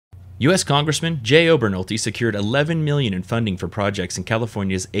U.S. Congressman Jay Obernolte secured $11 million in funding for projects in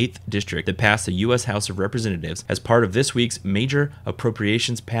California's 8th District that passed the U.S. House of Representatives as part of this week's major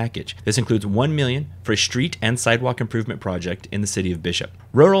appropriations package. This includes $1 million for a street and sidewalk improvement project in the city of Bishop.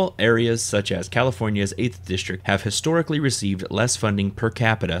 Rural areas such as California's 8th District have historically received less funding per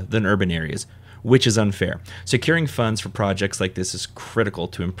capita than urban areas, which is unfair. Securing funds for projects like this is critical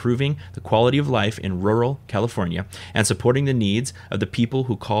to improving the quality of life in rural California and supporting the needs of the people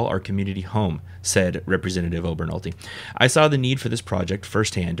who call our community home, said Representative Obernolte. I saw the need for this project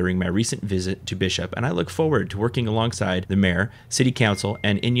firsthand during my recent visit to Bishop, and I look forward to working alongside the mayor, city council,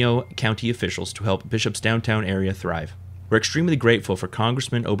 and Inyo County officials to help Bishop's downtown area thrive. We're extremely grateful for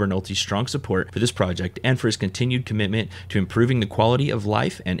Congressman Obernolte's strong support for this project and for his continued commitment to improving the quality of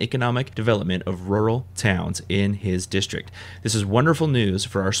life and economic development of rural towns in his district. This is wonderful news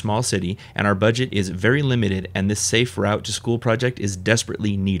for our small city, and our budget is very limited, and this safe route to school project is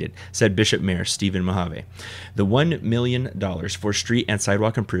desperately needed, said Bishop Mayor Stephen Mojave. The $1 million for street and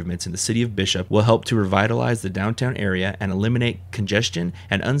sidewalk improvements in the city of Bishop will help to revitalize the downtown area and eliminate congestion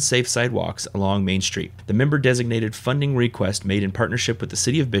and unsafe sidewalks along Main Street. The member-designated funding request made in partnership with the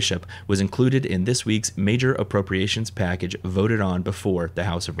City of Bishop was included in this week's major appropriations package voted on before the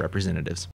House of Representatives.